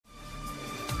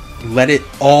Let it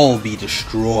all be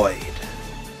destroyed.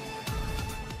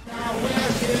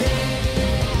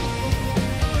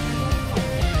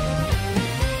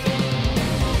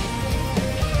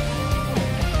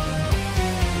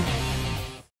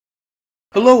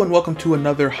 Hello and welcome to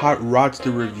another Hot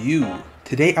Rodster review.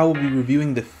 Today I will be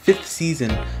reviewing the 5th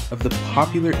season of the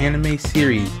popular anime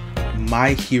series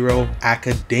My Hero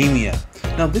Academia.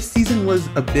 Now this season was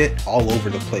a bit all over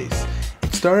the place.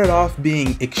 It started off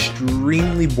being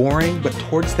extremely boring, but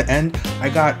towards the end I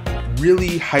got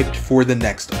really hyped for the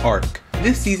next arc.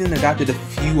 This season adapted a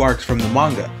few arcs from the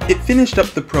manga. It finished up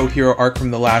the Pro Hero arc from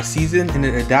the last season, and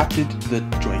it adapted the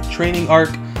Joint Training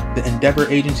arc, the Endeavor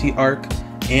Agency arc,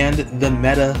 and the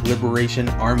Meta Liberation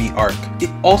Army arc. It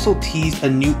also teased a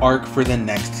new arc for the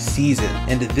next season,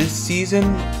 and this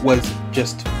season was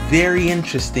just very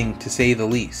interesting to say the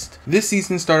least. This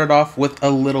season started off with a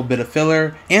little bit of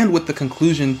filler and with the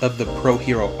conclusion of the Pro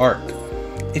Hero arc.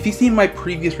 If you've seen my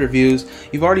previous reviews,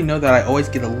 you've already know that I always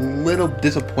get a little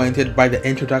disappointed by the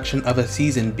introduction of a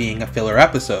season being a filler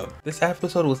episode. This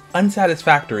episode was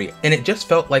unsatisfactory, and it just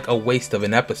felt like a waste of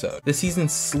an episode. The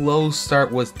season's slow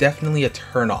start was definitely a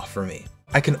turnoff for me.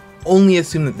 I can only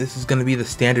assume that this is going to be the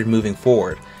standard moving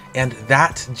forward, and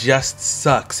that just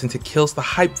sucks since it kills the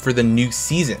hype for the new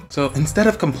season. So instead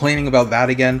of complaining about that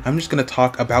again, I'm just going to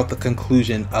talk about the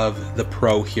conclusion of the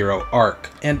Pro Hero arc.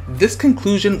 And this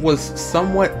conclusion was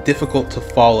somewhat difficult to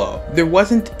follow. There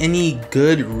wasn't any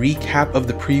good recap of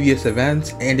the previous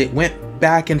events, and it went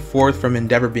back and forth from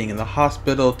Endeavor being in the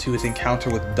hospital to his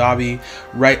encounter with Dabi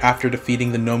right after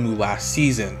defeating the Nomu last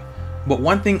season. But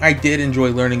one thing I did enjoy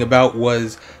learning about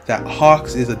was that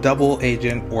Hawks is a double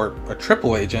agent or a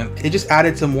triple agent. It just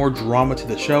added some more drama to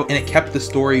the show, and it kept the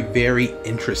story very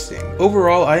interesting.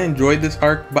 Overall, I enjoyed this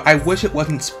arc, but I wish it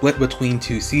wasn't split between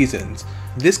 2 seasons.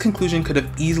 This conclusion could have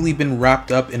easily been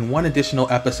wrapped up in one additional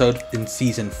episode in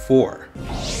season 4.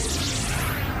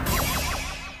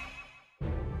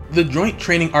 The Joint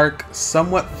Training arc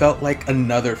somewhat felt like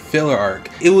another filler arc.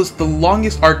 It was the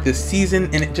longest arc this season,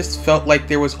 and it just felt like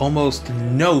there was almost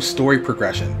no story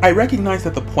progression. I recognize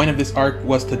that the point of this arc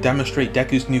was to demonstrate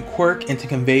Deku's new quirk and to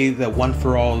convey the One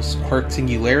For All's quirk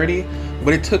singularity,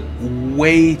 but it took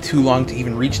way too long to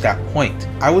even reach that point.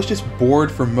 I was just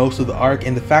bored for most of the arc,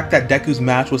 and the fact that Deku's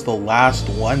match was the last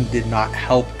one did not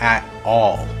help at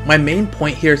all. My main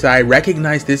point here is that I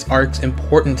recognize this arc's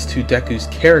importance to Deku's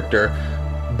character,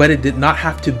 but it did not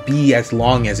have to be as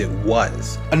long as it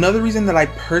was. Another reason that I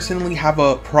personally have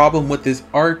a problem with this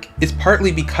arc is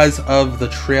partly because of the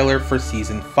trailer for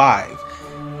season 5.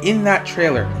 In that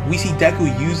trailer, we see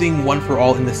Deku using One For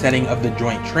All in the setting of the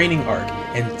Joint Training arc,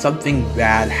 and something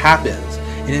bad happens.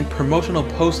 And in promotional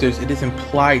posters, it is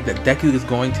implied that Deku is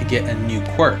going to get a new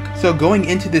quirk. So going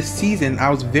into this season,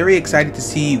 I was very excited to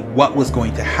see what was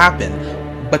going to happen,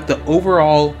 but the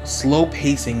overall slow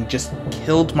pacing just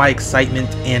killed my excitement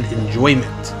and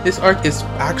enjoyment. This arc is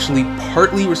actually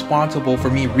partly responsible for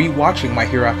me rewatching My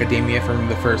Hero Academia from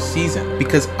the first season,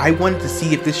 because I wanted to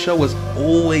see if this show was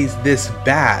always this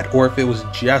bad or if it was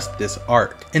just this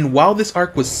arc. And while this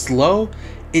arc was slow,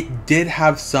 it did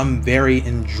have some very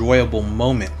enjoyable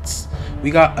moments. We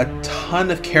got a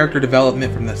ton of character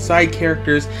development from the side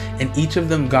characters, and each of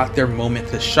them got their moment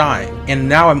to shine. And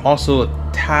now I'm also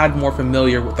a tad more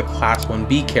familiar with the Class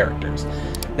 1B characters.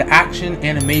 The action,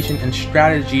 animation, and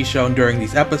strategy shown during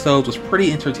these episodes was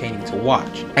pretty entertaining to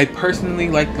watch. I personally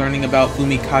liked learning about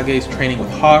Fumikage's training with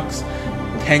Hawks,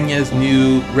 Tenya's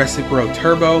new Recipro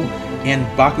Turbo, and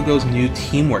Bakugo's new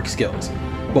teamwork skills.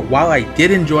 But while I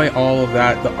did enjoy all of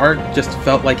that, the arc just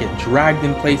felt like it dragged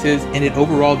in places, and it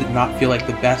overall did not feel like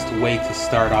the best way to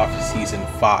start off season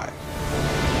 5.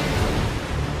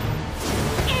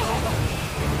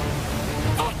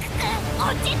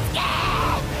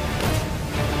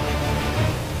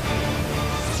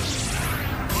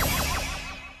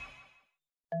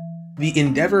 The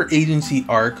Endeavor Agency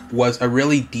arc was a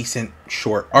really decent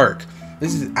short arc.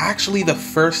 This is actually the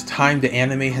first time the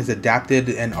anime has adapted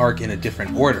an arc in a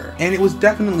different order, and it was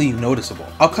definitely noticeable.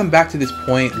 I'll come back to this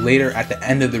point later at the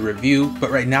end of the review,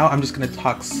 but right now I'm just going to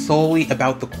talk solely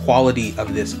about the quality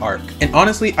of this arc. And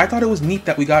honestly, I thought it was neat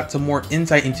that we got some more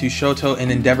insight into Shoto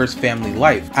and Endeavor's family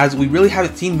life, as we really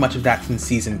haven't seen much of that since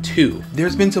season 2.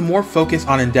 There's been some more focus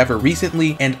on Endeavor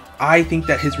recently, and I think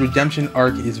that his redemption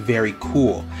arc is very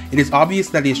cool. It is obvious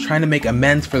that he is trying to make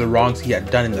amends for the wrongs he had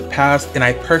done in the past, and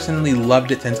I personally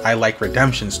loved it since I like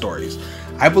redemption stories.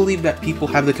 I believe that people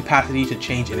have the capacity to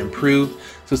change and improve,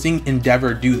 so seeing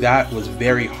Endeavor do that was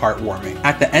very heartwarming.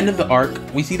 At the end of the arc,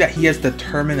 we see that he has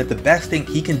determined that the best thing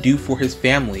he can do for his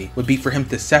family would be for him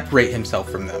to separate himself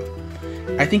from them.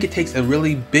 I think it takes a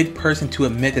really big person to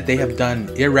admit that they have done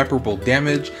irreparable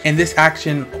damage, and this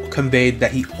action conveyed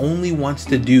that he only wants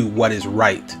to do what is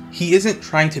right. He isn't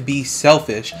trying to be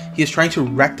selfish, he is trying to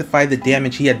rectify the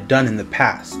damage he had done in the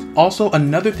past. Also,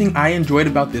 another thing I enjoyed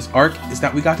about this arc is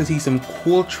that we got to see some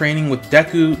cool training with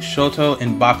Deku, Shoto,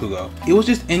 and Bakugo. It was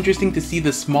just interesting to see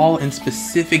the small and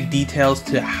specific details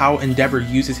to how Endeavor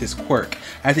uses his quirk,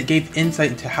 as it gave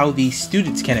insight into how these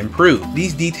students can improve.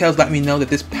 These details let me know that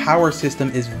this power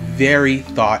system is very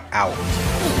thought out.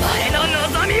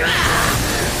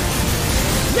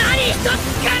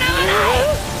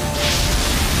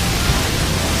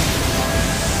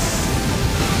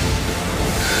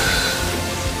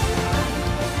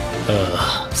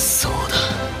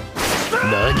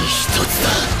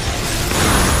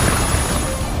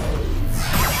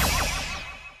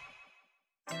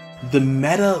 The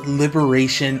Meta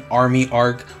Liberation Army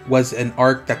arc was an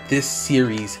arc that this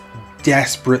series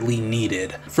desperately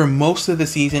needed. For most of the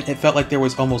season, it felt like there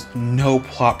was almost no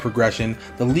plot progression.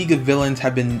 The League of Villains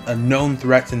had been a known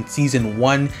threat since season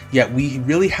 1, yet we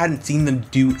really hadn't seen them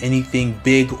do anything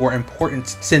big or important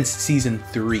since season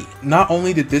 3. Not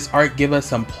only did this arc give us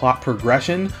some plot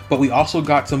progression, but we also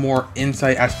got some more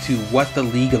insight as to what the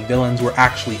League of Villains were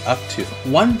actually up to.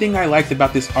 One thing I liked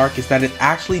about this arc is that it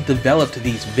actually developed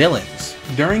these villains.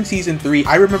 During season 3,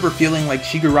 I remember feeling like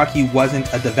Shigaraki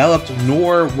wasn't a developed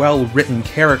nor well-written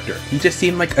character. He just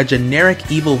seemed like a generic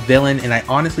evil villain, and I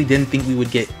honestly didn't think we would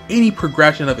get any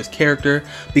progression of his character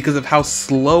because of how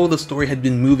slow the story had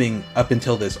been moving up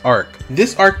until this arc.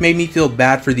 This arc made me feel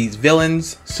bad for these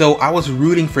villains, so I was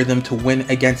rooting for them to win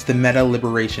against the Meta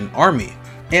Liberation Army.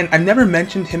 And I've never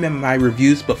mentioned him in my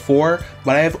reviews before,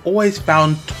 but I have always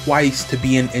found Twice to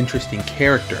be an interesting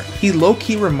character. He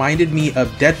low-key reminded me of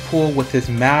Deadpool with his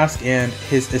mask and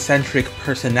his eccentric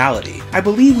personality. I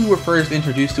believe we were first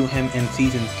introduced to him in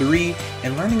season 3,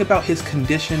 and learning about his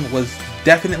condition was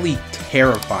definitely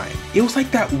terrifying. It was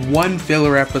like that one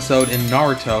filler episode in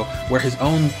Naruto where his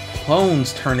own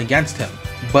clones turn against him,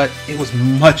 but it was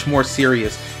much more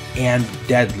serious and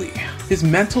deadly. His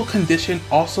mental condition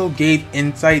also gave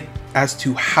insight as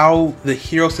to how the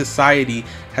Hero Society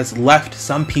has left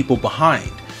some people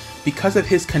behind. Because of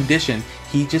his condition,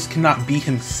 he just cannot be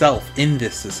himself in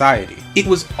this society. It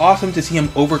was awesome to see him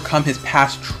overcome his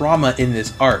past trauma in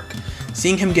this arc.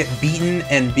 Seeing him get beaten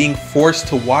and being forced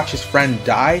to watch his friend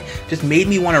die just made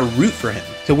me want to root for him.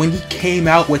 So when he came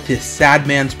out with his Sad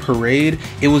Man's Parade,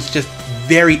 it was just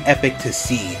very epic to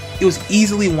see. It was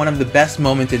easily one of the best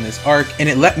moments in this arc, and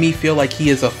it let me feel like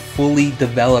he is a fully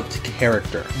developed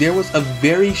character. There was a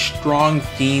very strong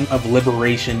theme of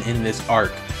liberation in this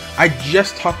arc. I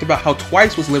just talked about how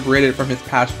Twice was liberated from his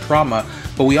past trauma,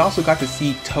 but we also got to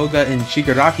see Toga and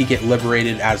Shigaraki get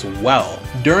liberated as well.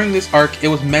 During this arc, it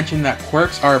was mentioned that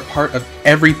quirks are a part of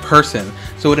every person,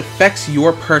 so it affects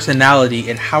your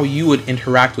personality and how you would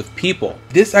interact with people.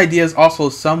 This idea is also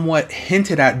somewhat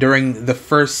hinted at during the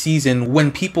first season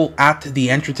when people at the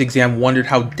entrance exam wondered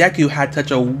how Deku had such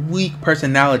a weak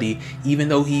personality even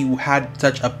though he had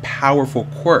such a powerful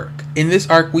quirk. In this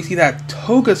arc, we see that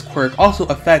Toga's quirk also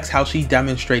affects how she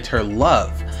demonstrates her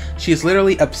love. She is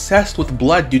literally obsessed with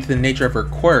blood due to the nature of her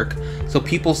quirk, so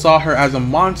people saw her as a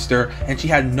monster and she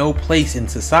had no place in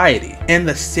society. And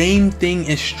the same thing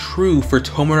is true for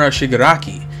Tomura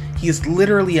Shigaraki. He is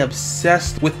literally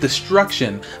obsessed with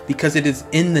destruction because it is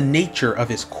in the nature of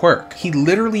his quirk. He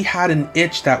literally had an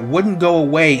itch that wouldn't go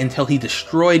away until he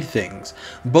destroyed things.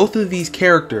 Both of these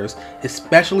characters,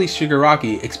 especially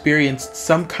Shigaraki, experienced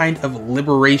some kind of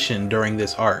liberation during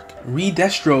this arc.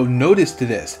 Destro noticed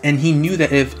this, and he knew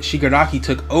that if Shigaraki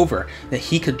took over, that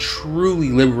he could truly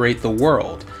liberate the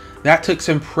world. That took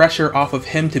some pressure off of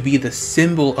him to be the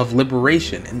symbol of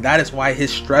liberation, and that is why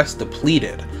his stress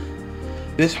depleted.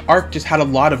 This arc just had a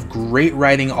lot of great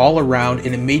writing all around,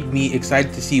 and it made me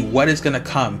excited to see what is going to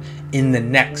come in the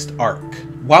next arc.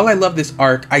 While I love this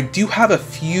arc, I do have a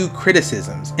few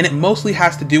criticisms, and it mostly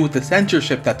has to do with the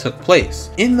censorship that took place.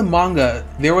 In the manga,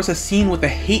 there was a scene with a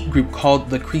hate group called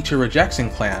the Creature Rejection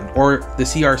Clan, or the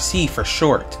CRC for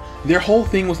short. Their whole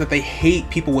thing was that they hate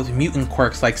people with mutant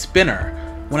quirks like Spinner.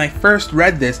 When I first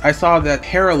read this, I saw that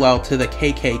parallel to the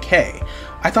KKK.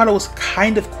 I thought it was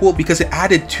kind of cool because it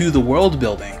added to the world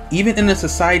building. Even in a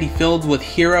society filled with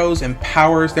heroes and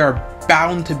powers, there are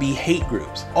bound to be hate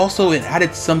groups. Also, it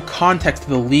added some context to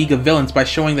the League of Villains by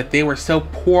showing that they were so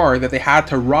poor that they had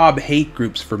to rob hate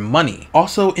groups for money.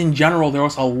 Also, in general, there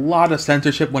was a lot of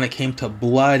censorship when it came to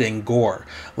blood and gore.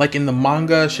 Like in the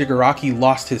manga, Shigaraki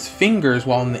lost his fingers,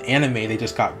 while in the anime they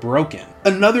just got broken.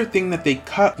 Another thing that they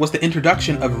cut was the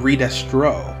introduction of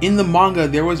Redestro. In the manga,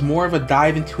 there was more of a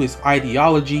dive into his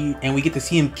ideology, and we get to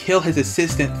see him kill his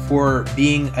assistant for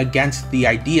being against the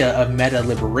idea of meta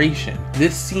liberation.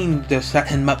 This scene just set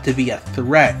him up to be a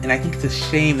threat, and I think it's a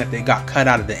shame that they got cut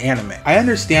out of the anime. I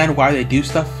understand why they do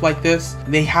stuff like this.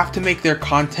 They have to make their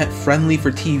content friendly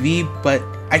for TV, but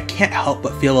I can't help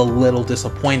but feel a little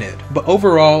disappointed. But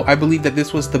overall, I believe that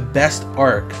this was the best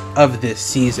arc of this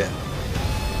season.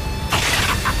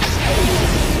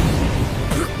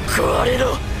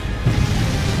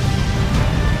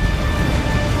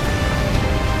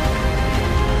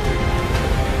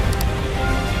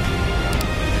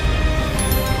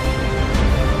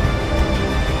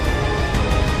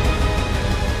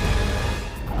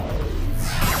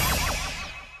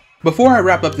 Before I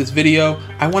wrap up this video,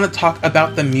 I want to talk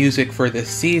about the music for this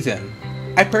season.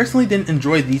 I personally didn't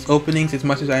enjoy these openings as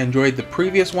much as I enjoyed the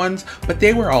previous ones, but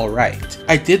they were alright.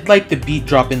 I did like the beat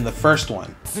drop in the first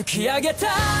one.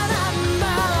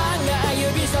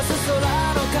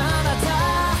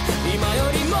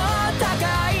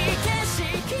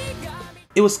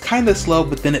 It was kinda slow,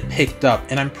 but then it picked up,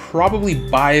 and I'm probably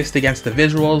biased against the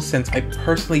visuals since I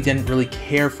personally didn't really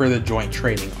care for the joint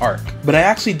training arc. But I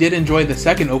actually did enjoy the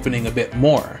second opening a bit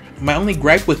more. My only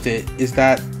gripe with it is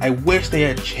that I wish they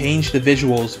had changed the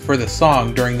visuals for the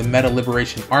song during the Meta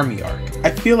Liberation Army arc. I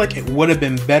feel like it would have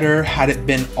been better had it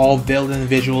been all villain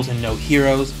visuals and no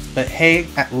heroes, but hey,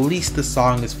 at least the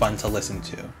song is fun to listen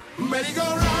to.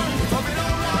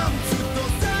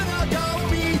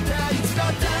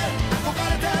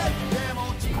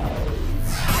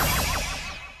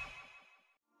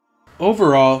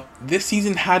 Overall, this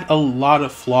season had a lot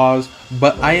of flaws,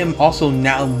 but I am also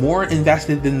now more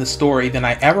invested in the story than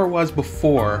I ever was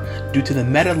before due to the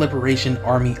Meta Liberation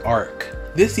Army arc.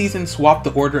 This season swapped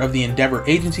the order of the Endeavor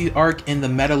Agency arc and the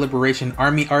Meta Liberation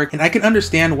Army arc, and I can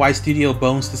understand why Studio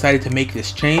Bones decided to make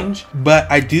this change, but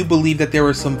I do believe that there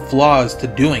were some flaws to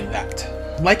doing that.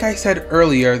 Like I said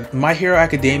earlier, My Hero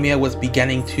Academia was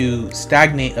beginning to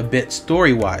stagnate a bit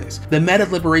story-wise. The Meta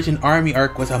Liberation Army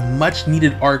arc was a much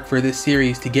needed arc for this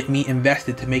series to get me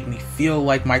invested, to make me feel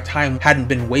like my time hadn't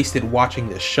been wasted watching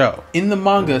this show. In the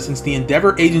manga, since the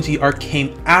Endeavor Agency arc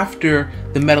came after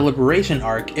the Meta Liberation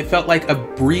arc, it felt like a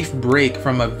brief break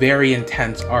from a very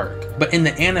intense arc. But in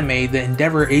the anime, the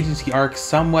Endeavor Agency arc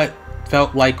somewhat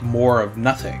felt like more of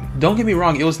nothing. Don't get me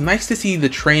wrong, it was nice to see the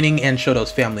training and Shoto's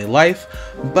family life,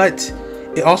 but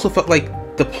it also felt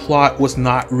like the plot was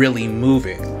not really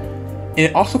moving. And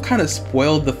it also kind of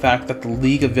spoiled the fact that the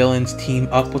League of Villains team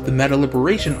up with the Meta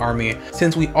Liberation Army,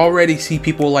 since we already see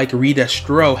people like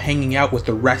Redestro hanging out with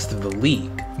the rest of the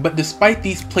League. But despite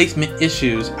these placement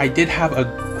issues, I did have a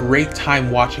great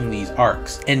time watching these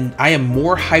arcs, and I am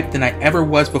more hyped than I ever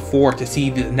was before to see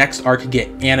the next arc get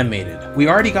animated. We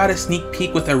already got a sneak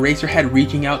peek with Eraserhead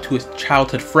reaching out to his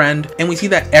childhood friend, and we see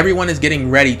that everyone is getting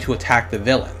ready to attack the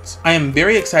villains. I am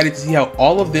very excited to see how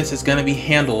all of this is going to be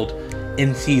handled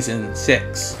in Season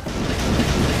 6.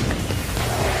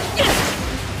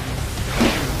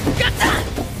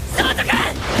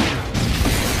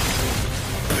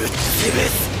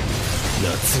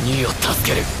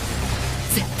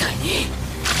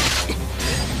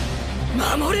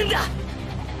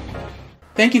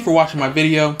 Thank you for watching my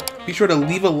video. Be sure to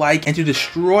leave a like and to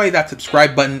destroy that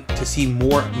subscribe button to see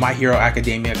more My Hero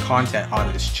Academia content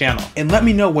on this channel. And let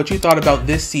me know what you thought about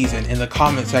this season in the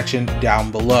comment section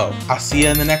down below. I'll see you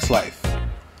in the next life.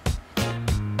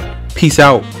 Peace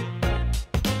out.